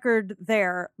no record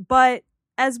there. But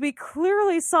as we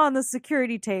clearly saw in the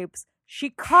security tapes, she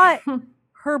caught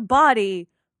her body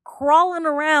crawling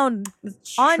around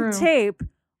on tape.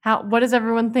 What does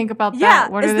everyone think about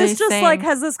that? What are they saying? Is this just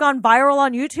has this gone viral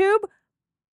on YouTube?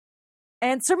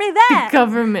 Answer me that. The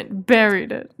government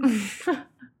buried it. I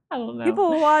don't know.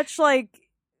 People watch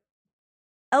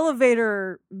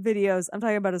elevator videos. I'm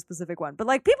talking about a specific one, but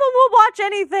people will watch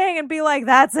anything and be like,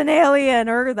 "That's an alien"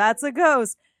 or "That's a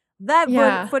ghost."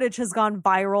 That footage has gone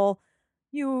viral.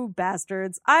 You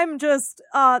bastards. I'm just,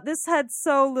 this had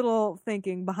so little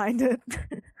thinking behind it.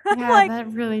 That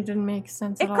really didn't make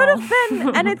sense at all. It could have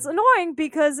been, and it's annoying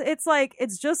because it's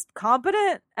it's just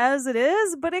competent as it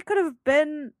is, but it could have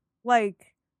been, good.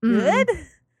 Yeah.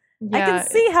 I can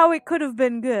see how it could have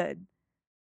been good.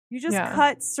 You just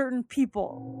cut certain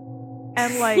people.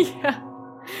 And,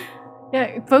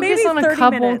 focus on a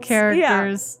couple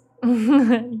characters.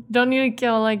 Don't need to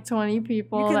kill 20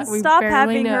 people. You can stop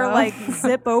having her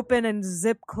zip open and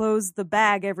zip close the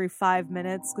bag every 5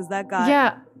 minutes because that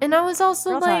got and I was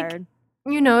also tired.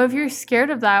 If you're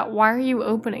scared of that, why are you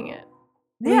opening it?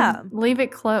 Leave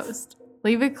it closed.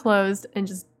 Leave it closed and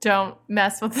just don't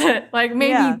mess with it.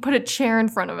 Maybe put a chair in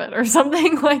front of it or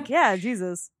something.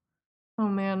 Jesus. Oh,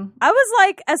 man. I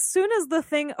was as soon as the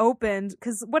thing opened,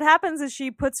 because what happens is she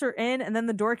puts her in and then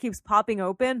the door keeps popping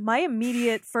open. My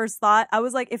immediate first thought, I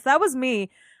was if that was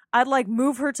me, I'd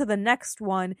move her to the next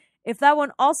one. If that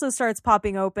one also starts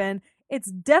popping open, it's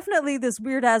definitely this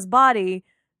weird ass body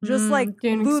just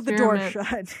blew the door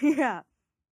shut. Yeah.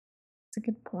 That's a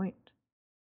good point.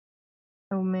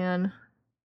 Oh, man.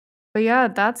 But yeah,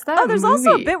 that's that. Oh, there's movie,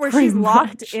 also a bit where she's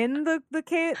locked in the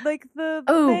cave, the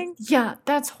thing. Yeah,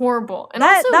 that's horrible. And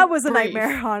that was a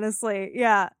nightmare, honestly.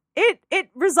 Yeah, it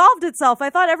resolved itself. I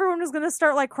thought everyone was gonna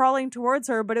start crawling towards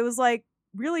her, but it was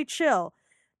really chill.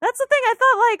 That's the thing. I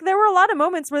thought there were a lot of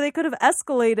moments where they could have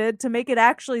escalated to make it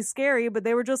actually scary, but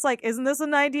they were just "Isn't this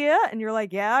an idea?" And you're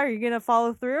 "Yeah, are you gonna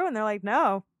follow through?" And they're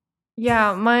 "No."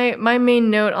 Yeah, my main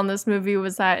note on this movie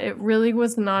was that it really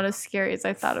was not as scary as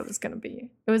I thought it was going to be.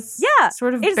 It was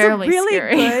sort of barely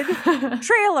scary. It's a really good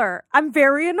trailer. I'm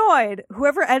very annoyed.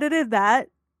 Whoever edited that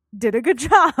did a good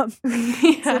job.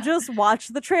 So just watch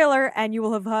the trailer and you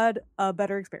will have had a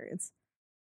better experience.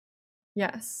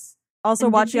 Yes. Also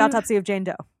watch The Autopsy of Jane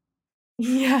Doe.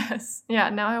 Yes. Yeah,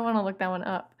 now I want to look that one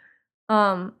up.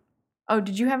 Oh,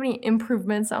 did you have any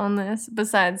improvements on this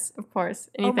besides, of course,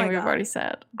 anything we've already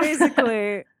said?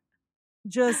 Basically,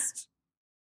 just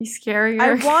be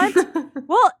scarier.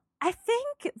 Well, I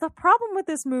think the problem with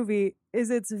this movie is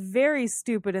it's very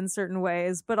stupid in certain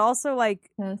ways, but also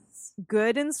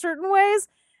good in certain ways.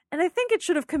 And I think it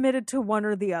should have committed to one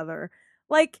or the other.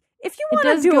 If you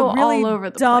want to do a really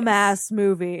dumbass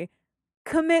movie,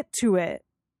 commit to it.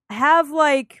 Have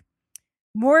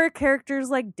more characters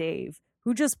like Dave,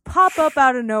 who just pop up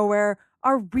out of nowhere,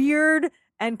 are weird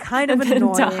and kind of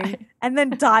annoying, and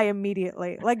then die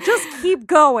immediately. Just keep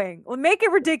going. Make it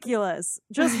ridiculous.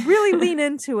 Just really lean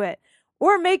into it.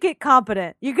 Or make it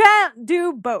competent. You can't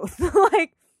do both. It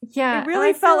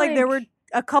really felt like there were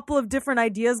a couple of different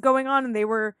ideas going on, and they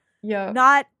were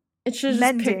not It should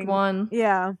just pick one.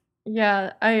 Yeah.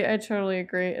 Yeah, I totally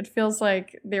agree. It feels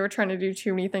like they were trying to do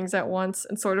too many things at once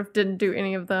and sort of didn't do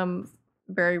any of them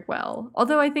very well.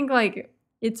 Although I think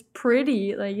it's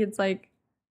pretty, it's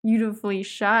beautifully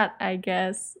shot, I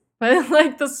guess.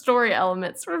 But the story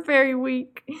elements were very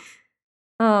weak.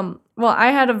 Well,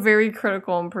 I had a very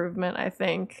critical improvement, I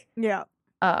think. Yeah.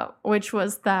 Which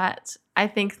was that I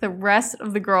think the rest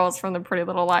of the girls from the Pretty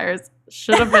Little Liars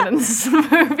should have been in this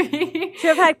movie.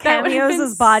 Should have had cameos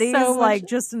as bodies,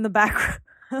 just in the background.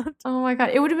 Oh my god,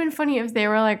 it would have been funny if they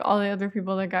were all the other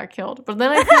people that got killed. But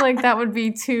then I feel that would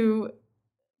be too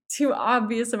too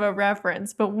obvious of a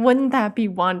reference, but wouldn't that be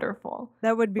wonderful?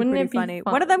 That would be pretty funny.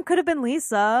 One of them could have been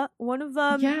Lisa. One of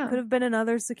them could have been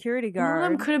another security guard. One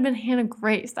of them could have been Hannah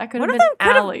Grace. That could have been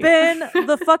Allie. One of them could have been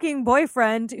the fucking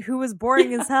boyfriend who was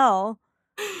boring as hell.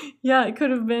 Yeah, it could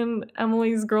have been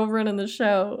Emily's girlfriend in the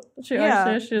show. She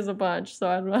has a bunch, so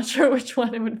I'm not sure which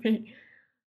one it would be.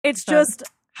 It's just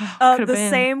the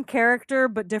same character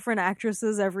but different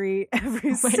actresses every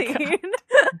scene.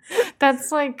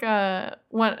 That's like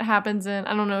what happens in,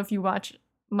 I don't know if you watch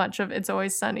much of It's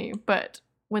Always Sunny, but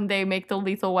when they make the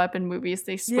Lethal Weapon movies,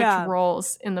 they switch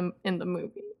roles in the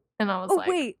movie. And I was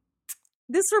wait.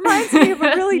 This reminds me of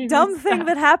a really dumb thing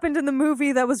that happened in the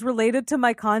movie that was related to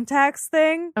my contacts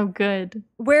thing. Oh, good.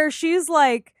 Where she's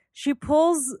like, she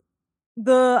pulls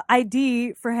the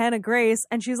ID for Hannah Grace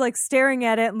and she's like staring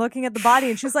at it and looking at the body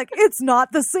and she's like, it's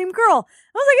not the same girl.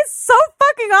 I was like, it's so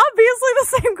fucking obviously the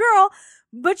same girl,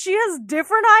 but she has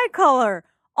different eye color.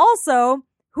 Also,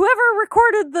 whoever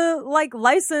recorded the like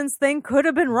license thing could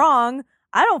have been wrong.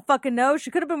 I don't fucking know. She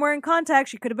could have been wearing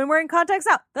contacts. She could have been wearing contacts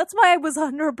out. That's why I was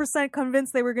 100%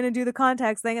 convinced they were going to do the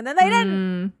contacts thing, and then they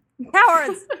didn't.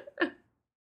 Cowards.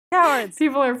 Cowards.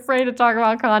 People are afraid to talk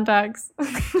about contacts.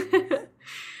 They're scary.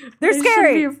 They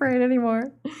shouldn't be afraid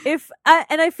anymore.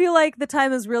 And I feel like the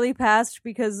time has really passed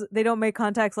because they don't make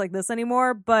contacts like this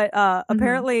anymore, but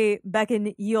apparently back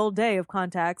in ye olde day of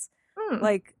contacts,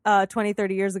 like 20,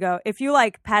 30 years ago, if you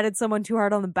like patted someone too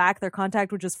hard on the back, their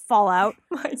contact would just fall out.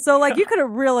 So like you could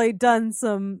have really done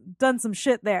some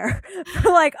shit there.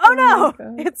 Like, oh no,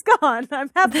 it's gone.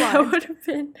 I'm half blind. That would have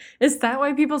been. Is that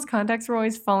why people's contacts were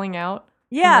always falling out?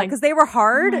 Yeah, because they were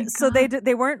hard, so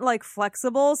they weren't like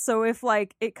flexible. So if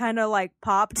like it kind of like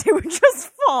popped, it would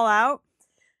just fall out.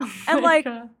 And like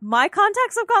my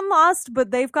contacts have gotten lost,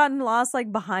 but they've gotten lost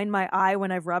like behind my eye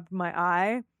when I've rubbed my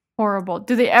eye. Horrible.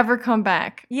 Do they ever come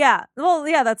back? Yeah. Well,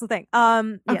 yeah, that's the thing. Yes.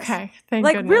 Okay. Thank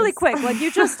like goodness. Really quick. Like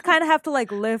you just kind of have to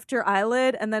like lift your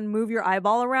eyelid and then move your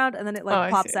eyeball around and then it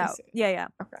like pops out. Yeah.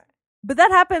 Okay. But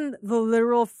that happened the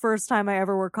literal first time I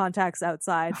ever wore contacts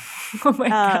outside. Oh my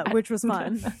God. Which was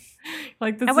fun.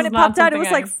 Like this. And when it popped out, it was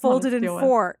like folded in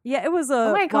four. Yeah, it was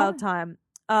a wild time.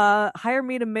 Hire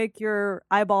me to make your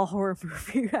eyeball horror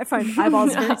movie. I find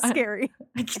eyeballs very scary.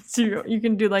 You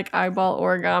can do like eyeball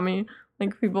origami.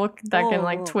 Like people that can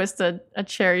like twist a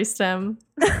cherry stem.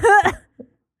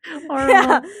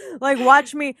 Yeah, like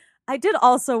watch me. I did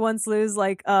also once lose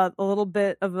like a little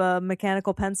bit of a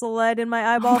mechanical pencil lead in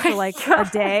my eyeball for like a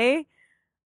day.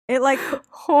 It like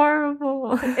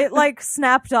horrible. It like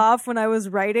snapped off when I was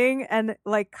writing and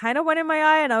like kind of went in my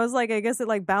eye and I was like, I guess it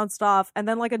like bounced off. And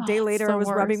then like a day later I was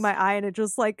rubbing my eye and it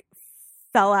just like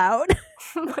fell out.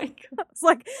 Oh my God. It's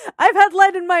like, I've had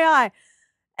lead in my eye.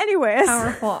 Anyways.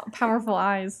 Powerful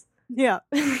eyes. Yeah.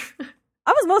 I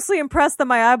was mostly impressed that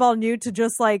my eyeball knew to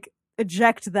just like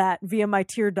eject that via my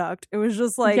tear duct. It was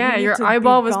just like, yeah, your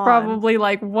eyeball was probably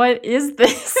like, what is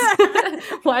this?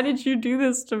 Why did you do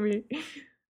this to me?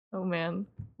 Oh man.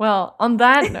 Well, on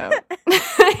that note,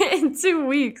 in 2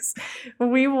 weeks,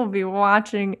 we will be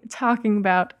talking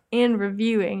about, and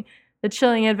reviewing The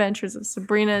Chilling Adventures of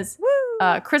Sabrina's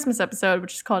Christmas episode,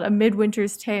 which is called A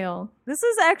Midwinter's Tale. This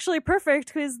is actually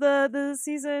perfect because the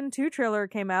season 2 trailer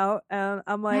came out and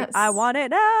I'm like, yes. I want it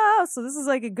now. So this is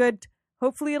like a good,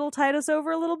 hopefully it'll tide us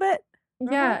over a little bit.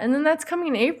 Yeah, and then that's coming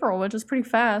in April, which is pretty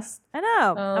fast. I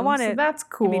know. I want it. That's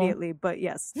cool. Immediately, but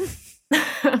yes.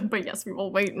 But yes, we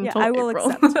will wait until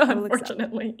April,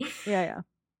 unfortunately. Yeah.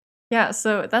 Yeah,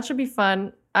 so that should be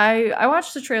fun. I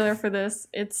watched the trailer for this.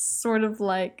 It's sort of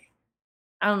like,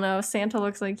 I don't know, Santa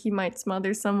looks like he might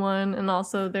smother someone, and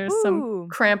also there's some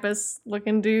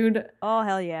Krampus-looking dude. Oh,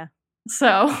 hell yeah.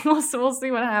 So we'll see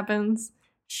what happens.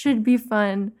 Should be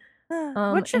fun.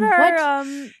 What should our...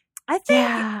 I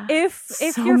think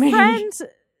if your friend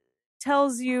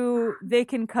tells you they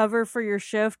can cover for your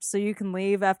shift so you can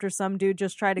leave after some dude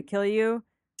just tried to kill you,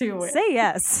 do it. Say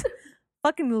yes.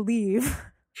 Fucking leave.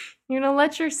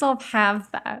 Let yourself have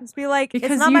that. Just be like,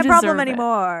 because it's not my problem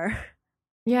anymore.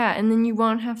 Yeah, and then you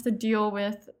won't have to deal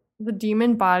with the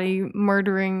demon body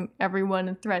murdering everyone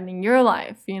and threatening your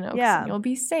life, Yeah. You'll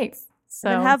be safe. So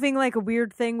and having like a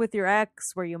weird thing with your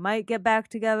ex where you might get back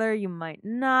together, you might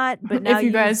not, but now if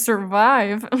you guys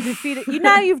survive.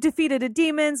 You've defeated a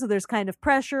demon, so there's kind of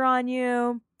pressure on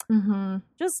you. Mm-hmm.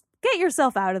 Just get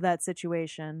yourself out of that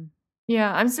situation.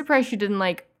 Yeah, I'm surprised you didn't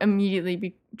like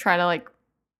immediately try to like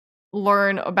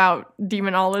learn about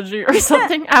demonology or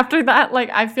something after that. Like,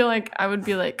 I feel like I would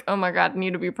be like, oh my God,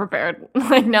 need to be prepared.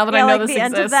 Like, now that I know this exists. The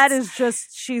end of that is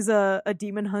just she's a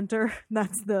demon hunter.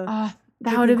 That's the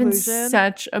that would have been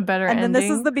such a better ending. And then this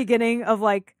is the beginning of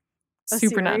like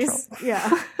supernatural. Yeah.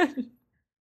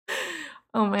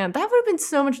 Oh man, that would have been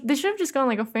so much. They should have just gone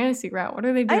like a fantasy route. What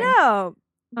are they doing? I know.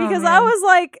 Because I was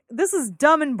like, this is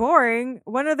dumb and boring.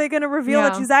 When are they going to reveal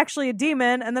that she's actually a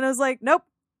demon? And then I was like, nope.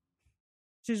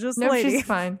 She's just a lady. She's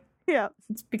fine. Yeah.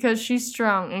 It's because she's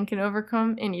strong and can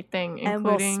overcome anything, including and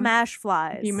will smash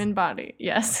flies. Human body.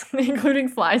 Yes, including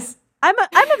flies. I'm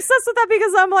obsessed with that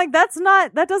because I'm like,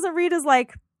 that doesn't read as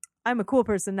like, I'm a cool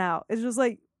person now. It's just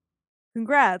like,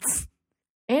 congrats.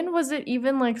 And was it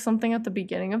even like something at the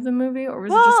beginning of the movie, or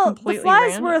was it just completely the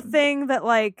flies random? Were a thing that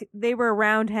like they were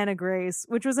around Hannah Grace,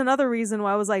 which was another reason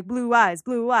why I was like blue eyes.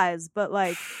 But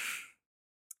like,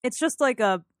 it's just like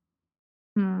a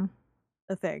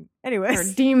thing.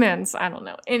 Anyways, or demons. I don't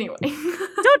know. Anyway,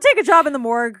 don't take a job in the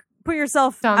morgue. Put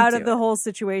yourself out of the whole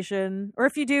situation, or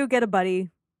if you do, get a buddy.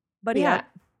 Buddy up.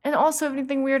 And also, if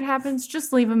anything weird happens,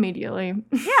 just leave immediately.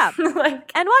 Yeah,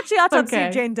 and watch the autopsy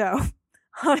of Jane Doe.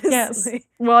 Honestly. Yes,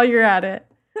 while you're at it.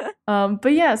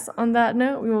 But yes, on that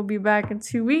note, we will be back in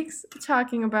 2 weeks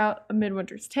talking about A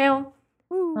Midwinter's Tale.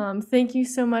 Thank you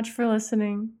so much for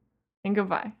listening, and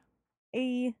goodbye.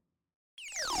 Hey.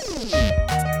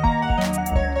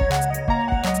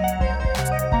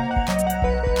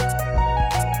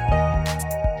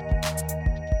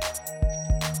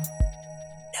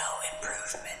 No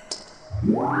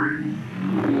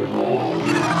improvement.